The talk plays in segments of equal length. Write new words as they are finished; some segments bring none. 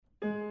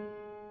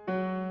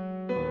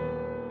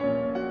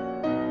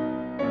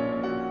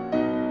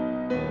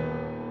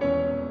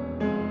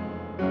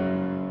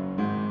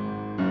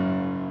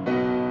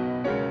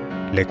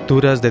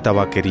Lecturas de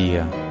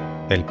tabaquería.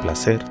 El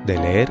placer de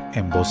leer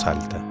en voz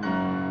alta.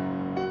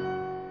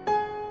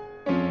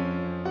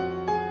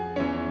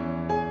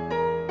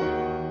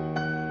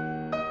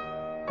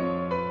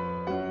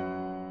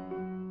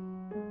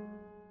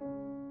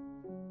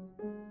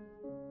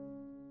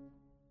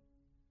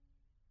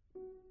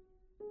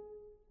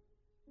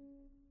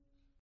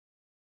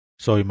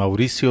 Soy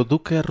Mauricio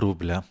Duque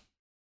Arrubla.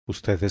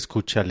 Usted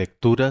escucha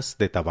Lecturas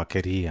de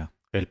Tabaquería,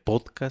 el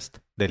podcast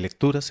de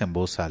lecturas en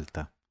voz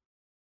alta.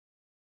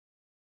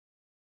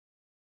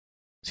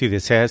 Si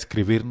desea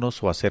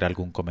escribirnos o hacer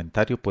algún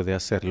comentario, puede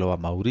hacerlo a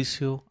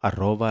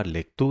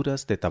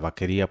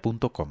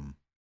mauricio@lecturasdetabaquería.com.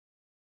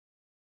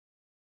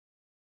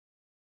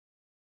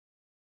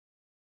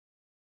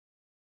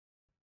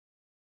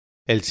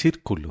 El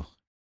Círculo.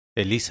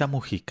 Elisa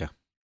Mujica.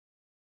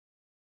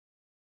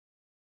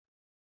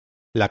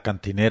 La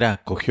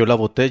cantinera cogió la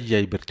botella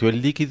y vertió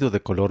el líquido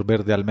de color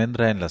verde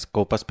almendra en las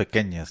copas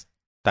pequeñas,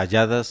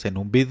 talladas en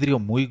un vidrio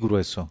muy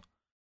grueso.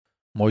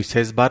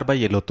 Moisés Barba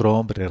y el otro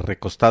hombre,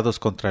 recostados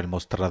contra el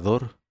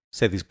mostrador,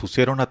 se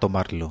dispusieron a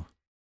tomarlo.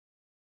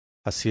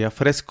 Hacía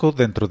fresco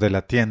dentro de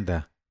la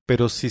tienda,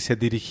 pero si se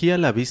dirigía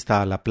la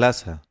vista a la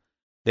plaza,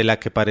 de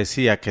la que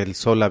parecía que el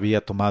sol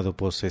había tomado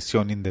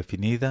posesión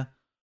indefinida,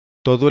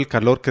 todo el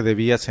calor que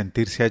debía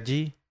sentirse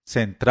allí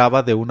se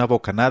entraba de una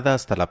bocanada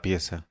hasta la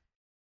pieza.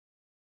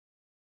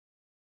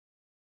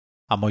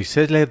 A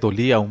Moisés le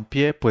dolía un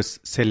pie,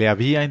 pues se le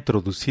había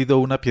introducido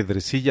una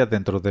piedrecilla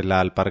dentro de la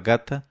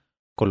alpargata,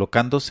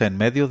 colocándose en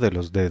medio de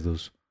los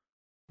dedos.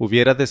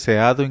 Hubiera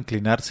deseado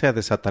inclinarse a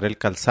desatar el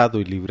calzado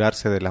y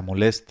librarse de la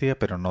molestia,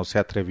 pero no se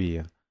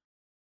atrevía.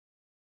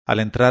 Al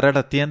entrar a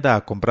la tienda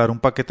a comprar un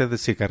paquete de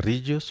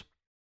cigarrillos,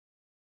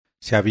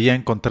 se había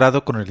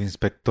encontrado con el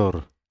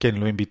inspector, quien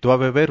lo invitó a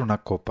beber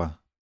una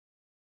copa.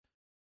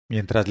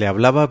 Mientras le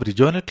hablaba,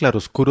 brilló en el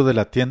claroscuro de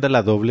la tienda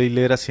la doble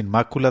hilera sin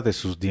mácula de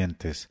sus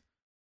dientes.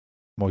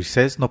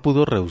 Moisés no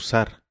pudo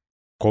rehusar.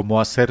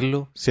 ¿Cómo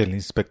hacerlo si el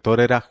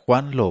inspector era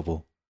Juan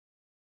Lobo?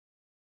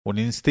 Un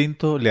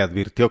instinto le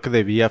advirtió que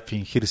debía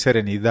fingir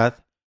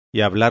serenidad y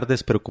hablar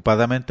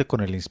despreocupadamente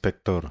con el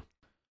inspector.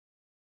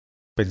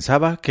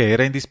 Pensaba que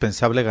era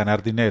indispensable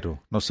ganar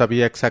dinero, no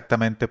sabía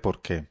exactamente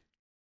por qué.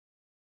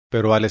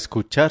 Pero al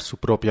escuchar su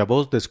propia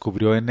voz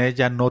descubrió en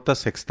ella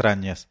notas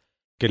extrañas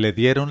que le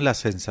dieron la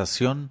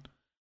sensación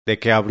de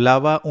que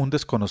hablaba un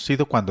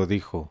desconocido cuando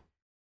dijo: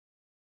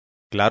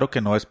 «Claro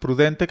que no es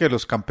prudente que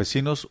los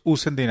campesinos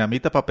usen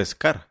dinamita para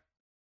pescar.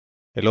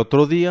 El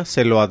otro día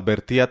se lo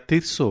advertí a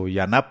Tirso y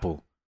a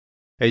Napo.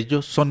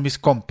 Ellos son mis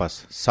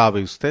compas,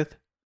 ¿sabe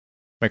usted?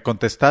 Me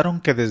contestaron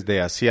que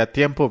desde hacía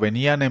tiempo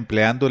venían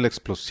empleando el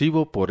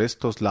explosivo por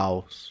estos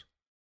laos».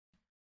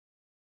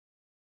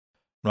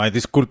 «No hay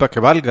disculpa que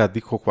valga»,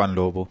 dijo Juan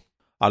Lobo.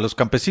 «A los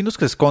campesinos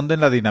que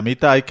esconden la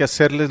dinamita hay que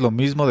hacerles lo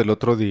mismo del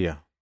otro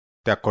día.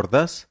 ¿Te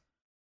acordás?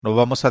 No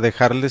vamos a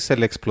dejarles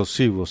el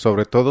explosivo,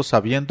 sobre todo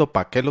sabiendo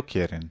pa' qué lo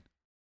quieren».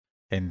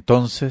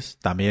 «¿Entonces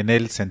también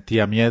él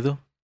sentía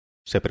miedo?»,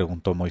 se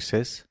preguntó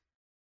Moisés.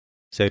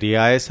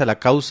 ¿Sería esa la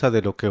causa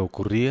de lo que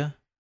ocurría?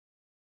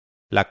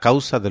 ¿La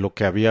causa de lo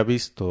que había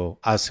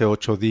visto hace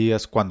 8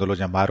 días cuando lo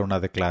llamaron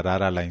a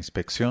declarar a la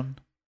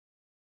inspección?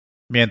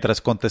 Mientras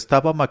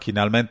contestaba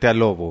maquinalmente al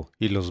lobo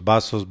y los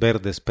vasos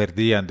verdes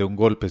perdían de un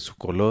golpe su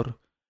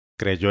color,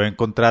 creyó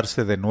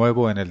encontrarse de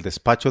nuevo en el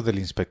despacho del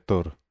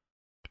inspector.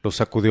 Lo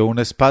sacudió un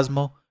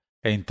espasmo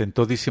e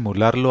intentó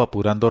disimularlo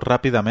apurando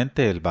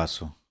rápidamente el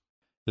vaso.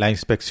 La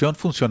inspección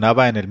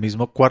funcionaba en el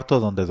mismo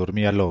cuarto donde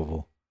dormía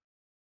Lobo.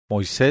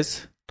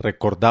 Moisés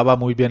recordaba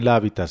muy bien la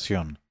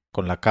habitación,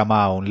 con la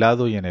cama a un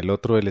lado y en el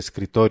otro el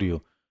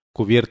escritorio,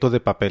 cubierto de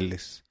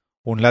papeles,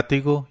 un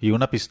látigo y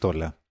una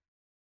pistola.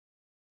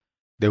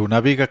 De una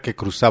viga que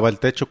cruzaba el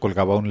techo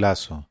colgaba un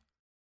lazo.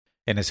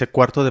 En ese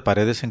cuarto de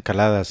paredes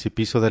encaladas y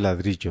piso de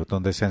ladrillo,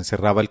 donde se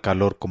encerraba el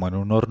calor como en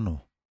un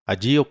horno,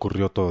 allí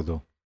ocurrió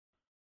todo.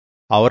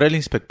 Ahora el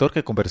inspector,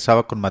 que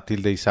conversaba con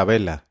Matilde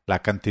Isabela,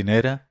 la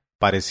cantinera,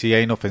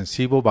 parecía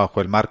inofensivo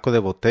bajo el marco de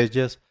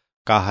botellas,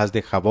 cajas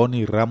de jabón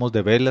y ramos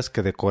de velas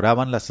que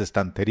decoraban las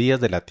estanterías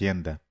de la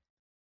tienda.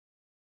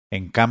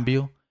 En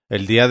cambio,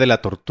 el día de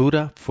la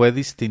tortura fue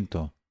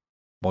distinto.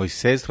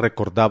 Moisés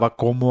recordaba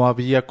cómo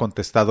había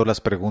contestado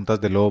las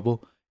preguntas del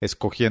lobo,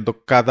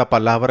 escogiendo cada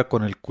palabra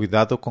con el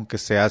cuidado con que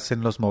se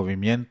hacen los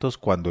movimientos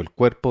cuando el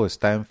cuerpo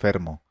está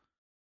enfermo.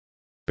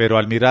 Pero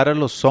al mirar a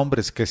los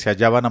hombres que se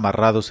hallaban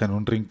amarrados en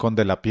un rincón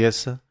de la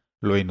pieza,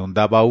 lo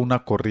inundaba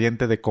una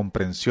corriente de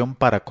comprensión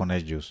para con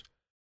ellos,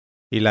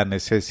 y la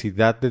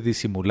necesidad de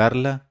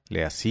disimularla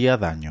le hacía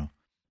daño.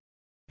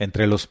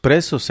 Entre los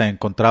presos se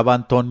encontraba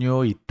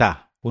Antonio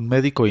Itá, un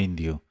médico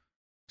indio.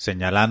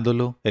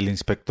 Señalándolo, el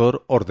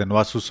inspector ordenó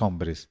a sus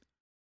hombres: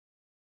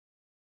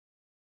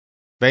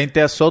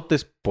 «20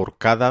 azotes por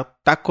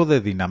cada taco de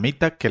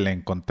dinamita que le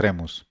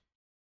encontremos».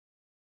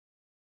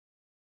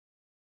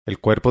 El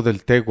cuerpo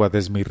del tegua,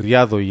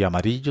 desmirriado y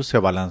amarillo, se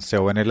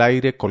balanceó en el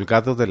aire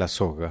colgado de la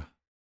soga.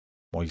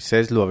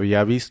 Moisés lo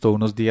había visto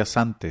unos días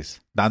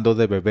antes, dando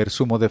de beber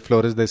zumo de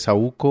flores de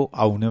saúco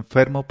a un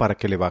enfermo para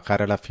que le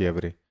bajara la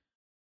fiebre.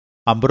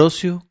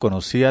 Ambrosio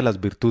conocía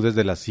las virtudes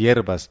de las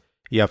hierbas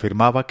y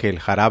afirmaba que el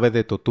jarabe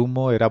de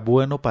totumo era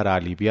bueno para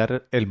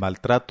aliviar el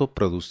maltrato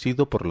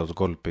producido por los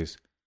golpes.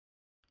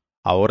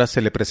 Ahora se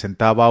le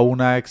presentaba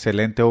una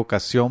excelente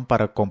ocasión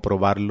para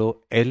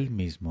comprobarlo él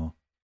mismo.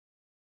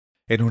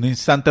 En un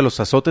instante los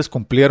azotes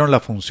cumplieron la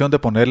función de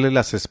ponerle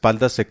las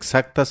espaldas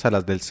exactas a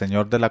las del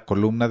señor de la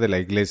columna de la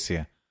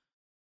iglesia,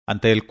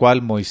 ante el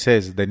cual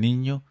Moisés, de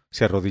niño,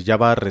 se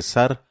arrodillaba a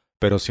rezar,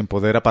 pero sin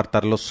poder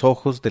apartar los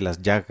ojos de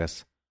las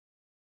llagas.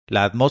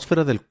 La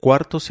atmósfera del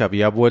cuarto se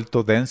había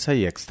vuelto densa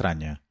y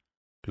extraña.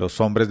 Los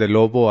hombres de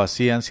lobo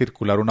hacían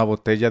circular una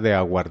botella de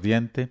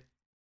aguardiente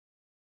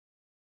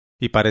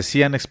y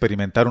parecían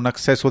experimentar un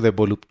acceso de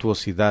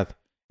voluptuosidad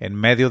en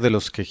medio de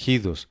los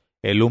quejidos,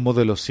 el humo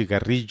de los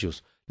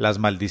cigarrillos, las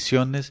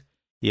maldiciones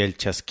y el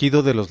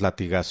chasquido de los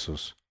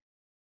latigazos.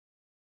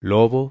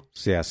 Lobo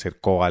se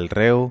acercó al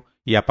reo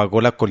y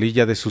apagó la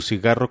colilla de su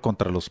cigarro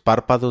contra los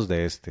párpados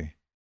de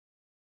éste.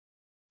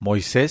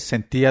 Moisés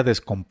sentía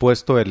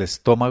descompuesto el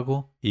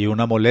estómago y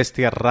una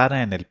molestia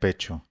rara en el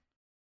pecho.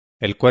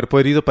 El cuerpo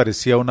herido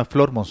parecía una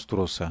flor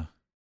monstruosa.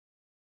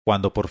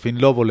 Cuando por fin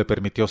Lobo le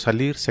permitió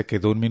salir, se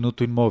quedó un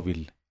minuto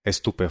inmóvil,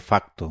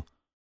 estupefacto.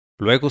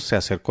 Luego se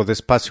acercó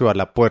despacio a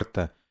la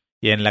puerta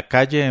y en la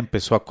calle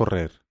empezó a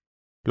correr.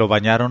 Lo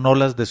bañaron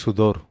olas de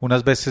sudor,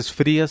 unas veces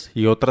frías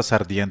y otras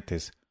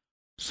ardientes.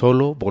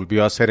 Solo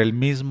volvió a ser el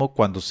mismo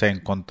cuando se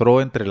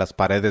encontró entre las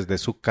paredes de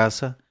su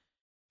casa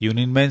y un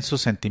inmenso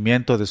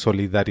sentimiento de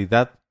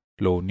solidaridad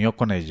lo unió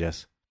con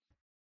ellas.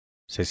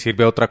 ¿Se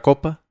sirve otra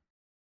copa?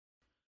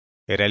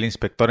 Era el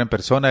inspector en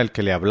persona el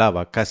que le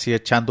hablaba, casi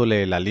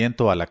echándole el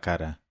aliento a la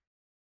cara.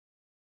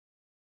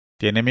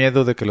 Tiene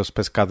miedo de que los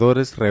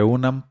pescadores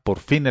reúnan por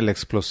fin el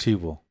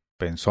explosivo,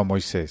 pensó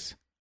Moisés.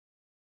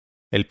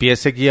 El pie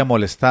seguía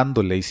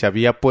molestándole y se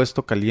había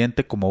puesto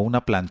caliente como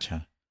una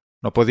plancha.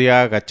 No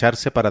podía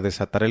agacharse para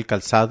desatar el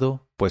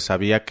calzado, pues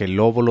sabía que el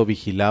lobo lo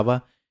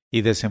vigilaba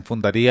y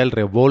desenfundaría el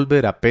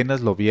revólver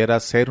apenas lo viera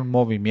hacer un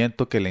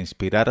movimiento que le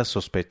inspirara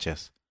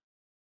sospechas.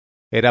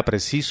 Era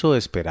preciso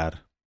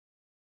esperar.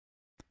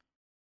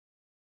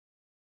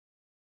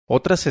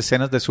 Otras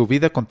escenas de su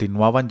vida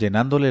continuaban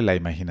llenándole la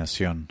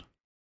imaginación.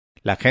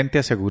 La gente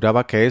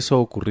aseguraba que eso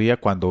ocurría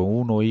cuando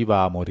uno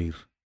iba a morir.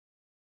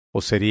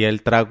 ¿O sería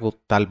el trago,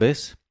 tal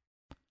vez?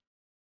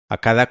 A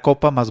cada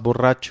copa más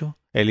borracho,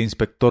 el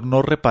inspector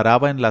no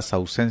reparaba en las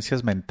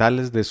ausencias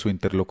mentales de su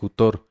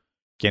interlocutor,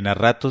 quien a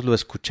ratos lo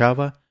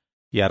escuchaba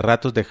y a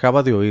ratos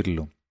dejaba de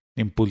oírlo,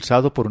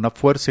 impulsado por una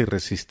fuerza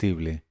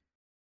irresistible.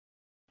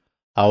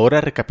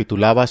 Ahora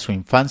recapitulaba su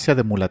infancia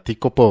de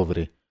mulatico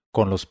pobre,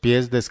 con los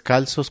pies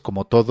descalzos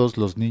como todos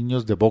los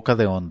niños de Boca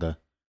de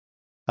Honda.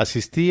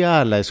 Asistía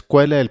a la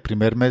escuela el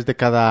primer mes de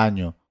cada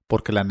año,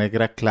 porque la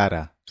negra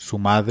Clara, su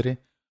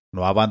madre,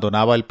 no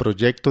abandonaba el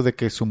proyecto de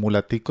que su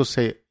mulatico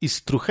se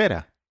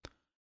instrujera.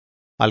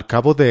 Al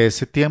cabo de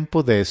ese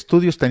tiempo de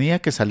estudios tenía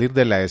que salir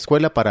de la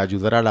escuela para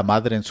ayudar a la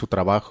madre en su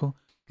trabajo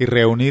y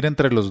reunir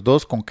entre los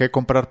dos con qué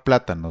comprar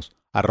plátanos,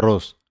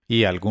 arroz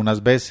y,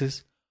 algunas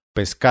veces,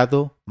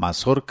 pescado,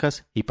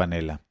 mazorcas y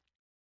panela.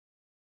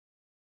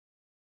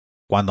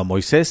 Cuando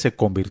Moisés se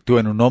convirtió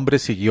en un hombre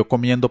siguió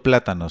comiendo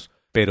plátanos,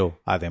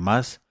 pero,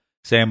 además,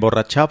 se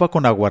emborrachaba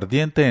con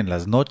aguardiente en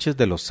las noches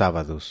de los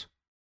sábados.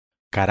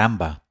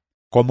 ¡Caramba!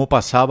 ¿Cómo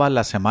pasaba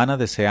la semana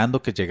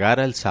deseando que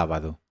llegara el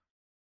sábado?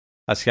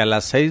 Hacia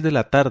las 6 de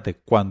la tarde,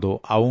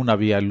 cuando aún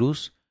había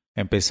luz,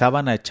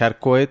 empezaban a echar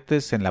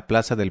cohetes en la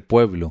plaza del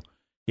pueblo,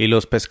 y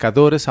los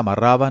pescadores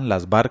amarraban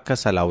las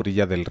barcas a la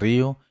orilla del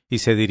río y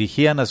se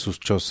dirigían a sus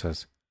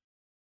chozas.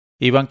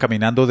 Iban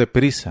caminando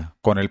deprisa,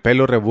 con el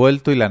pelo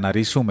revuelto y la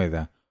nariz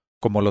húmeda,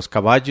 como los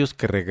caballos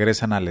que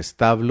regresan al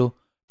establo,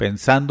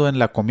 pensando en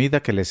la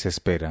comida que les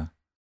espera.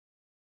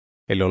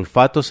 El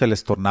olfato se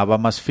les tornaba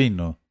más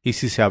fino, y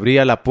si se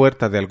abría la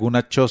puerta de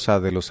alguna choza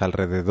de los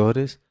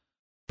alrededores,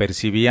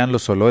 percibían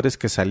los olores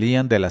que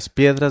salían de las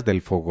piedras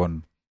del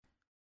fogón.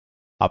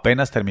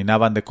 Apenas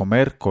terminaban de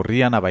comer,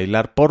 corrían a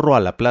bailar porro a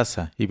la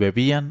plaza y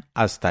bebían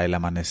hasta el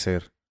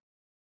amanecer.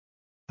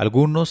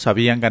 Algunos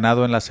habían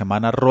ganado en la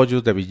semana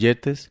rollos de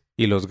billetes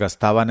y los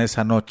gastaban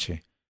esa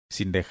noche,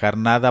 sin dejar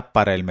nada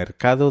para el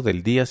mercado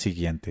del día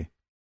siguiente.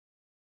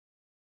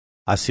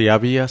 Así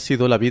había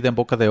sido la vida en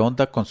Boca de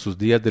Honda con sus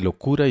días de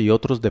locura y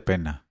otros de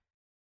pena.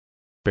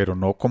 Pero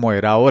no como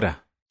era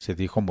ahora, se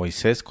dijo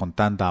Moisés con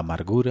tanta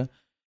amargura,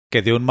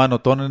 que dio un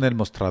manotón en el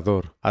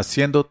mostrador,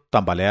 haciendo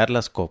tambalear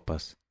las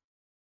copas.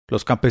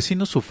 Los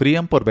campesinos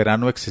sufrían por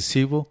verano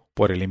excesivo,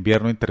 por el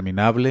invierno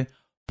interminable,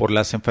 por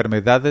las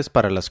enfermedades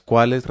para las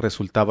cuales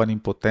resultaban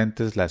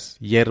impotentes las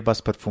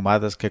hierbas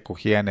perfumadas que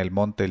cogía en el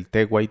monte el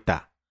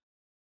Teguaitá.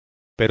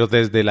 Pero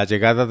desde la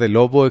llegada del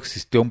lobo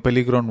existió un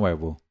peligro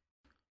nuevo.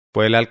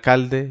 Fue el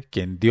alcalde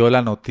quien dio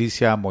la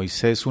noticia a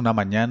Moisés una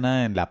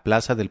mañana en la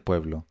plaza del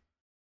pueblo.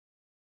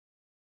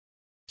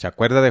 ¿Se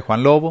acuerda de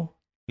Juan Lobo?,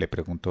 le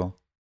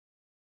preguntó.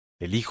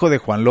 ¿El hijo de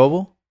Juan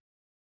Lobo?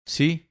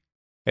 Sí,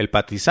 el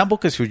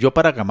patizambo que se huyó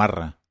para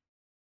Gamarra.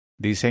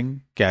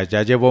 Dicen que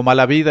allá llevó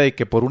mala vida y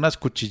que por unas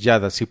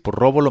cuchilladas y por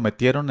robo lo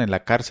metieron en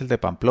la cárcel de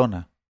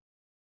Pamplona.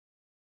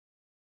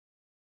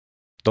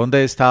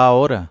 ¿Dónde está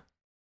ahora?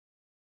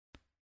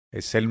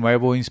 Es el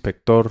nuevo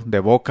inspector de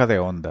Boca de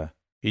Honda,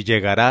 y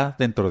llegará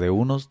dentro de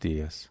unos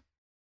días.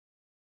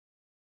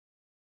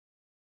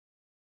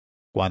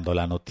 Cuando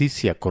la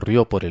noticia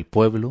corrió por el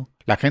pueblo,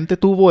 la gente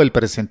tuvo el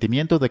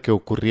presentimiento de que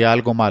ocurría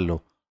algo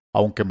malo,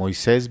 aunque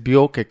Moisés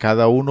vio que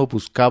cada uno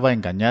buscaba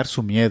engañar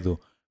su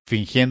miedo,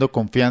 fingiendo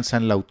confianza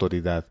en la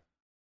autoridad.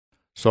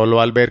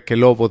 Solo al ver que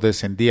el lobo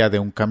descendía de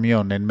un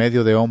camión en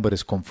medio de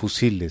hombres con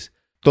fusiles,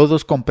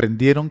 todos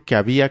comprendieron que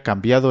había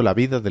cambiado la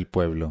vida del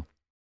pueblo.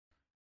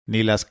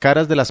 Ni las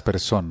caras de las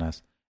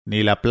personas,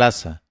 ni la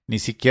plaza, ni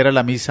siquiera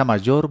la misa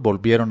mayor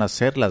volvieron a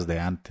ser las de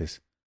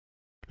antes.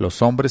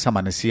 Los hombres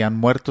amanecían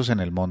muertos en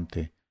el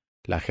monte,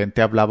 la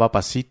gente hablaba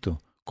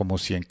pasito, como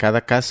si en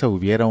cada casa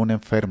hubiera un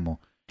enfermo,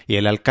 y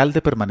el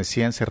alcalde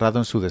permanecía encerrado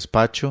en su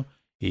despacho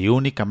y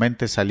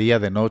únicamente salía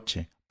de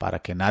noche para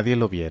que nadie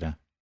lo viera.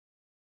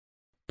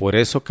 Por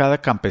eso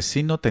cada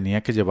campesino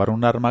tenía que llevar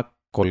un arma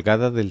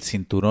colgada del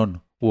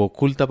cinturón u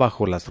oculta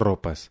bajo las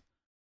ropas.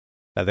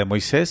 La de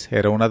Moisés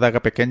era una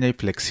daga pequeña y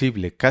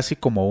flexible, casi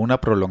como una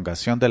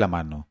prolongación de la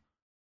mano.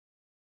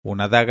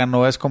 Una daga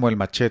no es como el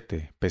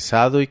machete,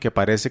 pesado y que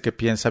parece que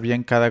piensa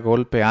bien cada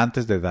golpe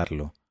antes de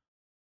darlo.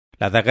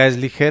 La daga es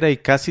ligera y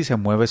casi se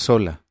mueve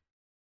sola,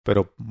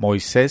 pero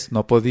Moisés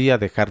no podía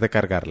dejar de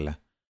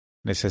cargarla.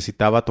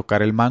 Necesitaba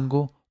tocar el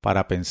mango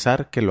para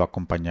pensar que lo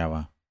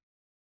acompañaba.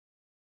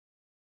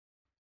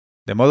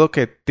 ¿De modo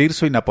que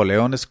Tirso y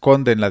Napoleón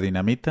esconden la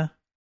dinamita?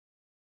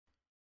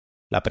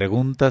 La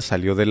pregunta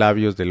salió de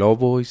labios del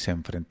lobo y se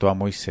enfrentó a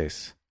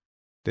Moisés.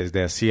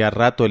 Desde hacía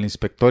rato el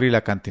inspector y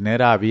la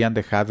cantinera habían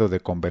dejado de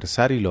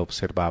conversar y lo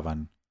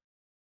observaban.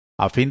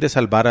 A fin de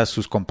salvar a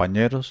sus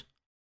compañeros,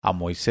 a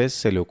Moisés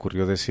se le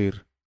ocurrió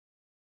decir: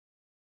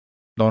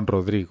 «Don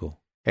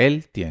Rodrigo,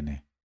 él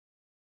tiene».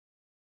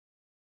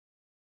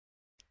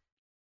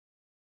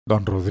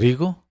 «¿Don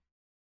Rodrigo?»,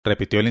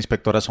 repitió el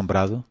inspector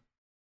asombrado.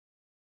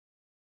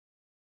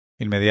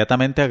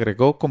 Inmediatamente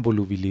agregó con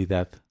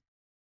volubilidad: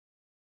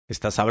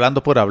 «Estás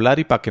hablando por hablar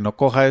y pa' que no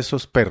coja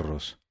esos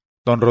perros.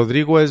 Don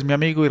Rodrigo es mi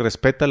amigo y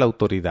respeta la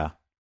autoridad.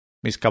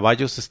 Mis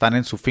caballos están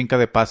en su finca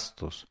de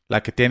pastos,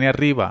 la que tiene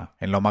arriba,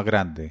 en Loma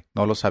Grande.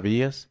 ¿No lo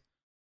sabías?».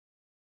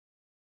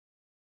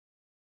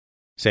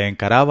 Se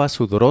encaraba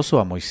sudoroso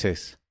a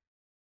Moisés.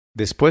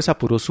 Después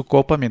apuró su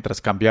copa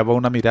mientras cambiaba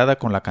una mirada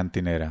con la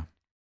cantinera.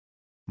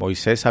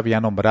 Moisés había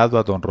nombrado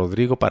a don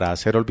Rodrigo para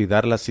hacer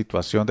olvidar la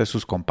situación de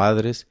sus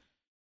compadres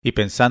y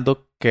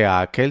pensando que a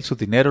aquel su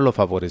dinero lo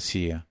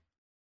favorecía.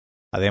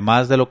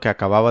 Además de lo que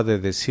acababa de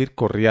decir,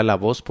 corría la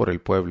voz por el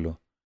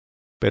pueblo.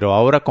 Pero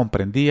ahora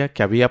comprendía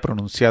que había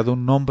pronunciado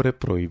un nombre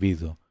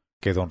prohibido,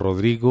 que don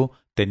Rodrigo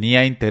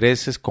tenía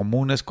intereses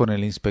comunes con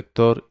el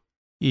inspector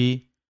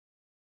y,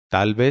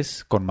 tal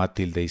vez, con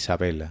Matilde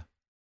Isabela.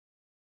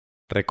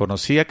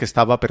 Reconocía que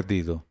estaba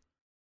perdido.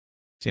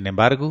 Sin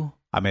embargo,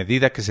 a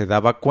medida que se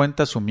daba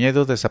cuenta, su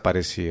miedo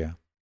desaparecía.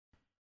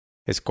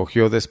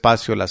 Escogió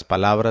despacio las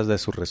palabras de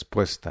su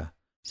respuesta,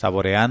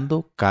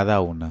 saboreando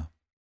cada una.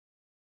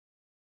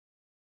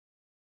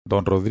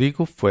 Don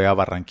Rodrigo fue a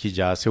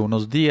Barranquilla hace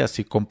unos días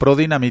y compró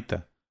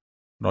dinamita.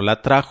 No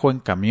la trajo en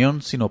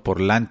camión sino por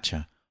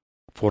lancha,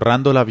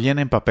 forrándola bien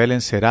en papel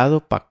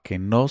encerado para que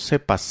no se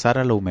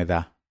pasara la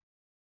humedad.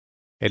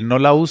 Él no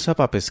la usa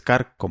para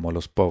pescar como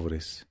los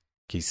pobres.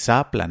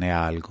 Quizá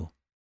planea algo.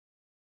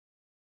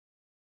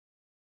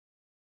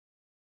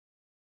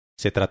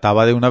 Se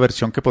trataba de una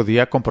versión que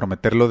podía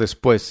comprometerlo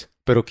después,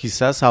 pero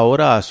quizás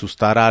ahora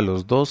asustara a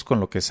los dos con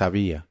lo que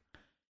sabía.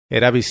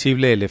 Era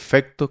visible el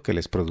efecto que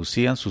les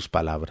producían sus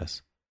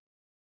palabras.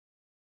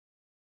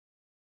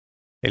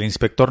 El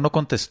inspector no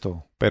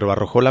contestó, pero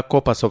arrojó la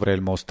copa sobre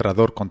el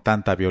mostrador con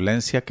tanta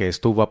violencia que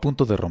estuvo a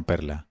punto de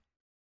romperla.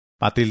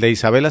 Matilde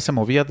Isabela se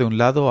movía de un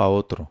lado a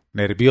otro,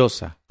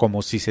 nerviosa,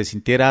 como si se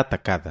sintiera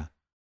atacada.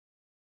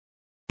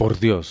 Por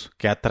Dios,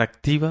 qué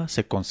atractiva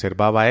se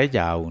conservaba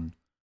ella aún.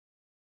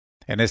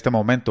 En este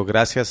momento,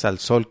 gracias al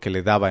sol que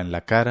le daba en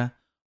la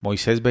cara,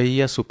 Moisés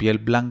veía su piel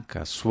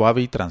blanca,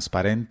 suave y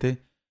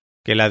transparente,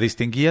 que la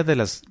distinguía de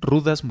las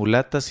rudas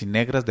mulatas y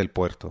negras del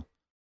puerto.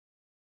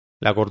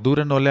 La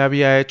gordura no le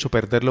había hecho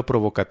perder lo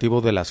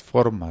provocativo de las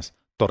formas,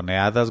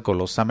 torneadas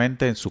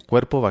golosamente en su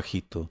cuerpo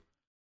bajito.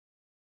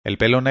 El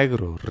pelo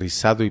negro,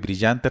 rizado y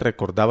brillante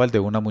recordaba el de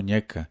una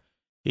muñeca,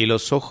 y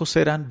los ojos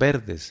eran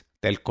verdes,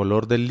 del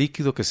color del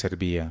líquido que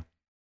servía.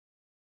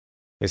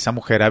 Esa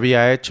mujer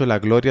había hecho la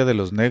gloria de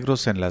los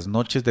negros en las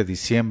noches de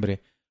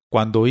diciembre,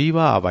 cuando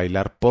iba a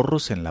bailar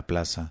porros en la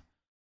plaza.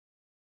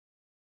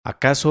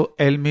 ¿Acaso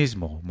él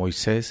mismo,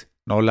 Moisés,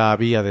 no la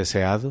había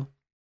deseado?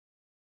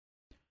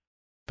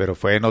 Pero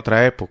fue en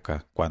otra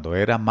época, cuando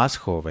era más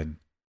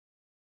joven.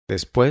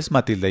 Después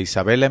Matilde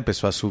Isabela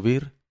empezó a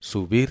subir,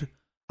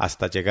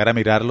 hasta llegar a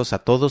mirarlos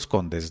a todos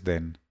con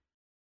desdén.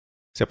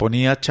 Se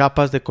ponía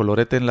chapas de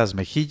colorete en las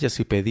mejillas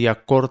y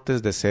pedía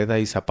cortes de seda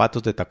y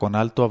zapatos de tacón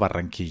alto a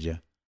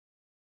Barranquilla.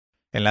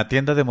 En la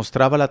tienda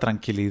demostraba la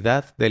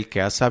tranquilidad del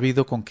que ha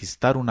sabido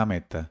conquistar una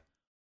meta.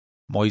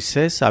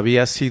 Moisés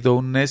había sido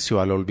un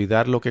necio al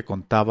olvidar lo que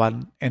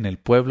contaban en el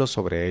pueblo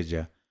sobre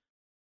ella.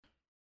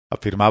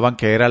 Afirmaban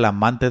que era la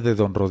amante de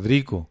don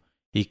Rodrigo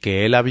y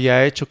que él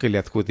había hecho que le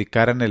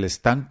adjudicaran el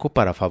estanco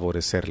para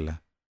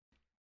favorecerla.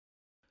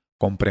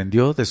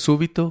 Comprendió de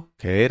súbito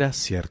que era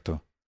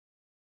cierto.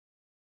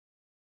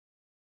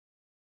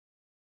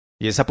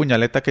 ¿Y esa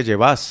puñaleta que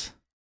llevas?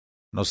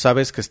 ¿No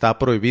sabes que está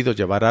prohibido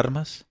llevar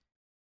armas?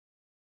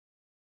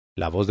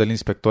 La voz del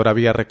inspector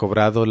había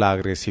recobrado la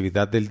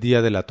agresividad del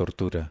día de la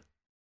tortura.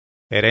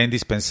 Era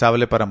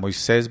indispensable para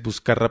Moisés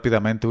buscar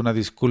rápidamente una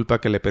disculpa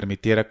que le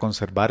permitiera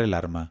conservar el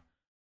arma.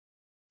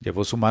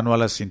 Llevó su mano a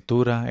la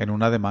cintura en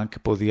un ademán que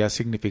podía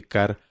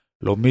significar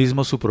lo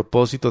mismo su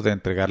propósito de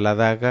entregar la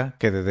daga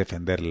que de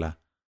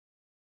defenderla.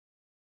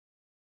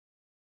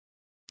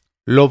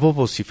 Lobo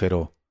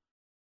vociferó: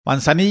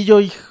 «Manzanillo,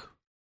 hijo.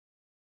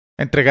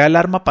 Entrega el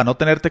arma para no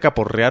tenerte que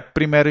aporrear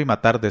primero y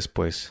matar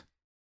después».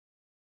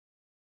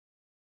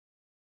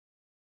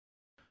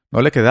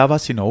 No le quedaba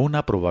sino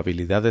una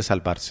probabilidad de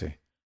salvarse.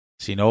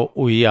 Si no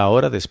huía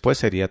ahora, después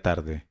sería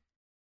tarde.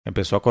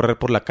 Empezó a correr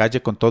por la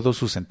calle con todos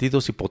sus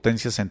sentidos y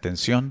potencias en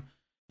tensión,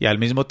 y al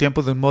mismo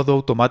tiempo de un modo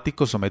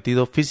automático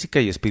sometido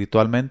física y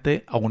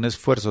espiritualmente a un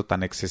esfuerzo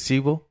tan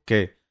excesivo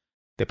que,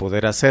 de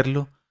poder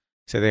hacerlo,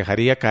 se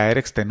dejaría caer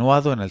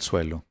extenuado en el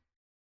suelo.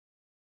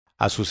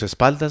 A sus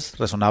espaldas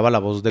resonaba la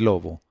voz del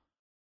lobo: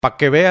 «Pa'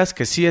 que veas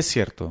que sí es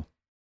cierto».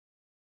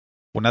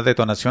 Una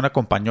detonación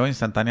acompañó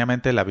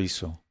instantáneamente el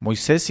aviso.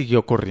 Moisés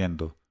siguió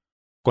corriendo.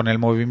 Con el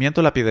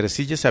movimiento la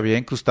piedrecilla se había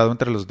incrustado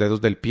entre los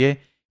dedos del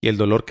pie y el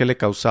dolor que le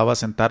causaba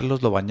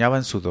sentarlos lo bañaba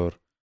en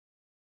sudor.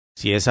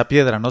 Si esa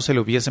piedra no se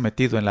le hubiese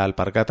metido en la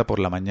alpargata por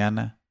la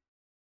mañana.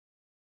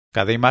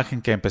 Cada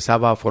imagen que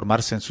empezaba a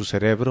formarse en su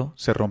cerebro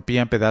se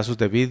rompía en pedazos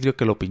de vidrio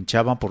que lo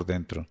pinchaban por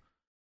dentro.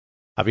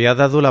 Había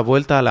dado la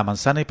vuelta a la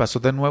manzana y pasó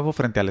de nuevo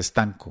frente al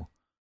estanco.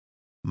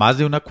 Más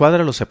de una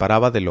cuadra lo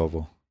separaba del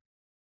lobo.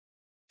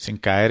 Sin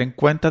caer en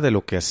cuenta de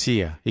lo que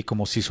hacía, y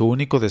como si su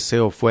único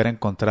deseo fuera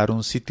encontrar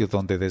un sitio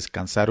donde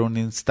descansar un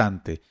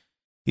instante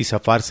y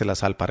zafarse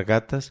las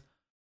alpargatas,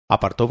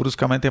 apartó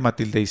bruscamente a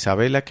Matilde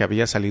Isabela, que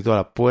había salido a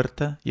la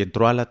puerta, y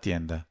entró a la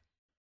tienda.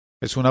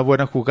 «Es una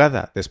buena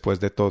jugada, después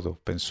de todo»,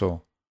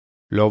 pensó.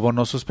 Lobo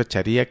no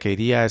sospecharía que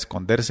iría a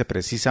esconderse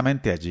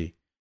precisamente allí.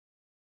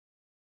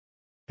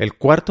 El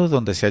cuarto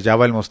donde se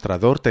hallaba el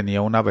mostrador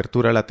tenía una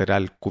abertura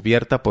lateral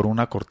cubierta por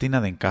una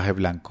cortina de encaje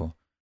blanco.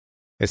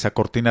 Esa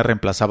cortina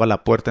reemplazaba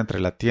la puerta entre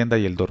la tienda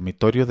y el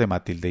dormitorio de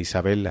Matilde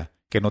Isabela,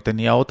 que no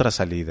tenía otra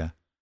salida.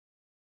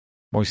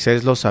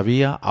 Moisés lo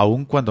sabía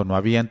aun cuando no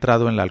había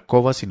entrado en la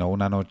alcoba sino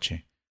una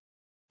noche.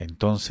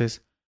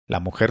 Entonces, la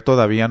mujer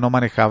todavía no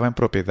manejaba en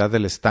propiedad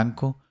del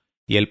estanco,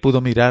 y él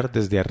pudo mirar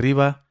desde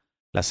arriba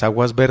las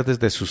aguas verdes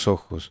de sus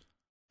ojos,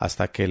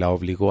 hasta que la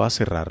obligó a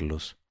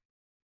cerrarlos.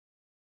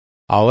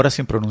 Ahora,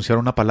 sin pronunciar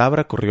una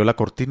palabra, corrió la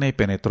cortina y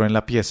penetró en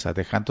la pieza,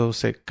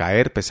 dejándose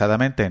caer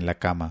pesadamente en la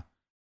cama.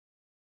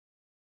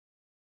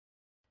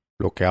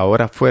 Lo que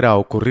ahora fuera a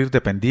ocurrir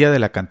dependía de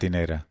la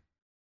cantinera.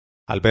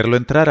 Al verlo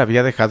entrar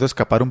había dejado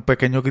escapar un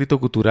pequeño grito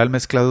gutural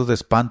mezclado de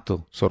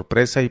espanto,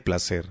 sorpresa y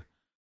placer.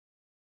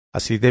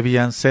 Así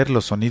debían ser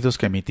los sonidos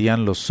que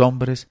emitían los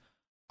hombres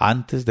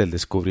antes del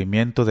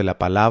descubrimiento de la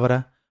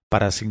palabra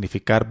para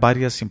significar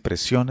varias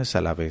impresiones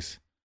a la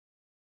vez.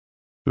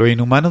 Lo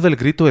inhumano del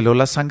grito heló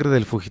la sangre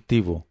del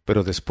fugitivo,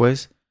 pero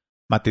después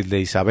Matilde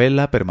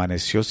Isabela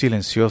permaneció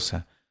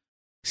silenciosa,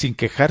 sin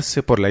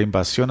quejarse por la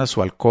invasión a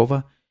su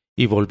alcoba,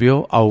 y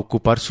volvió a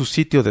ocupar su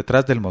sitio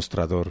detrás del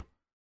mostrador.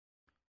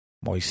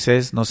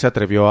 Moisés no se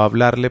atrevió a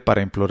hablarle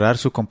para implorar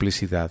su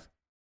complicidad.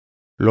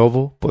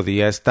 Lobo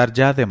podía estar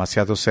ya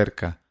demasiado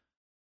cerca,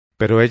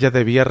 pero ella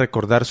debía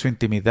recordar su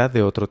intimidad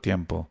de otro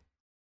tiempo.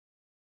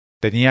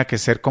 Tenía que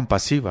ser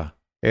compasiva,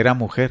 era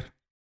mujer.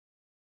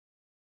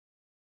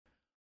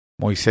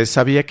 Moisés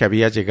sabía que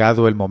había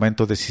llegado el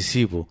momento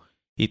decisivo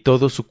y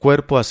todo su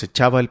cuerpo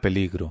acechaba el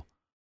peligro,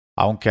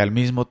 aunque al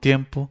mismo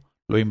tiempo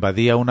lo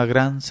invadía una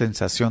gran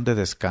sensación de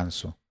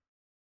descanso.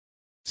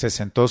 Se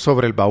sentó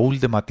sobre el baúl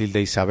de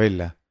Matilde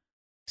Isabela,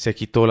 se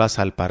quitó las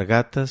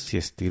alpargatas y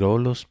estiró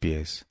los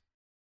pies.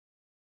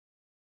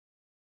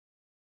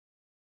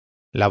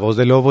 La voz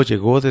del lobo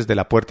llegó desde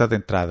la puerta de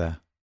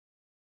entrada.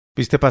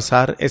 ¿Viste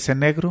pasar ese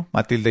negro,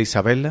 Matilde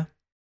Isabela?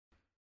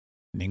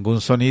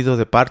 Ningún sonido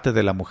de parte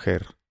de la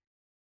mujer.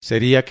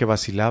 ¿Sería que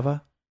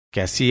vacilaba?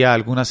 ¿Que hacía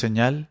alguna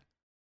señal?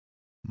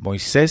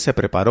 Moisés se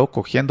preparó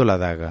cogiendo la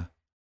daga.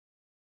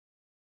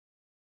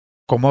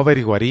 ¿Cómo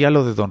averiguaría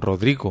lo de don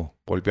Rodrigo?,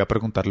 volvió a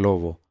preguntar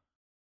Lobo.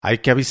 Hay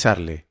que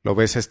avisarle. ¿Lo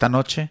ves esta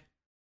noche?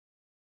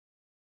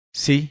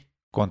 Sí,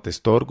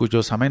 contestó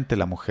orgullosamente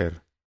la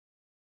mujer.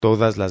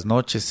 Todas las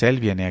noches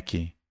él viene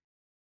aquí.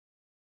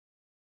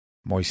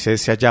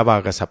 Moisés se hallaba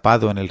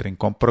agazapado en el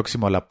rincón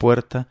próximo a la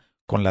puerta,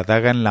 con la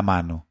daga en la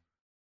mano.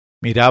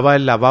 Miraba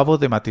el lavabo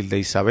de Matilde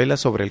Isabela,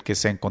 sobre el que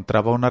se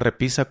encontraba una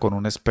repisa con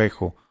un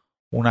espejo,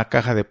 una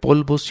caja de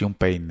polvos y un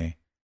peine.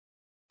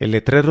 El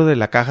letrero de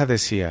la caja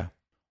decía: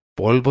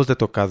 «Polvos de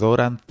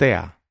tocador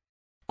Anthea»,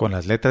 con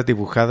las letras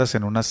dibujadas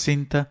en una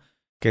cinta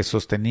que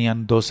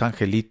sostenían dos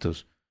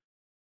angelitos,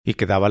 y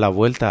que daba la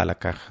vuelta a la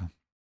caja.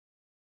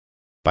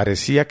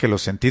 Parecía que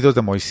los sentidos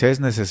de Moisés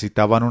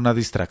necesitaban una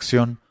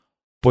distracción,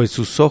 pues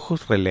sus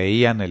ojos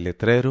releían el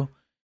letrero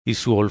y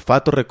su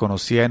olfato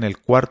reconocía en el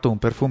cuarto un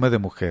perfume de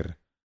mujer,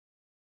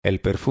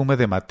 el perfume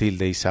de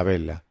Matilde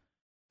Isabela,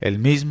 el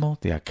mismo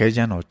de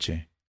aquella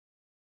noche.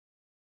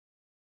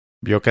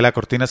 Vio que la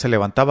cortina se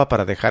levantaba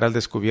para dejar al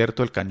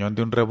descubierto el cañón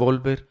de un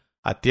revólver,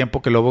 a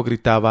tiempo que Lobo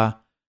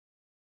gritaba: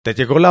 «¡Te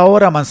llegó la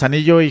hora,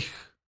 Manzanillo, hij!».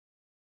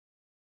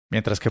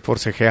 Mientras que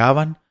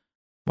forcejeaban,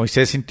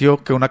 Moisés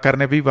sintió que una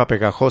carne viva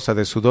pegajosa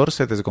de sudor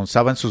se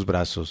desgonzaba en sus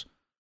brazos,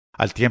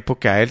 al tiempo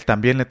que a él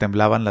también le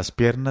temblaban las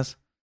piernas,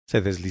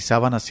 se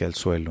deslizaban hacia el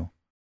suelo.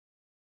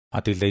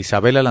 Matilde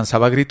Isabela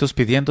lanzaba gritos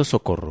pidiendo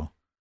socorro.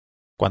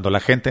 Cuando la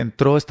gente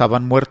entró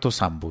estaban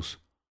muertos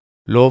ambos,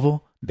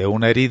 Lobo de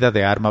una herida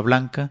de arma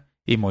blanca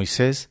y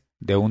Moisés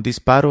de un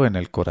disparo en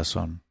el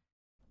corazón.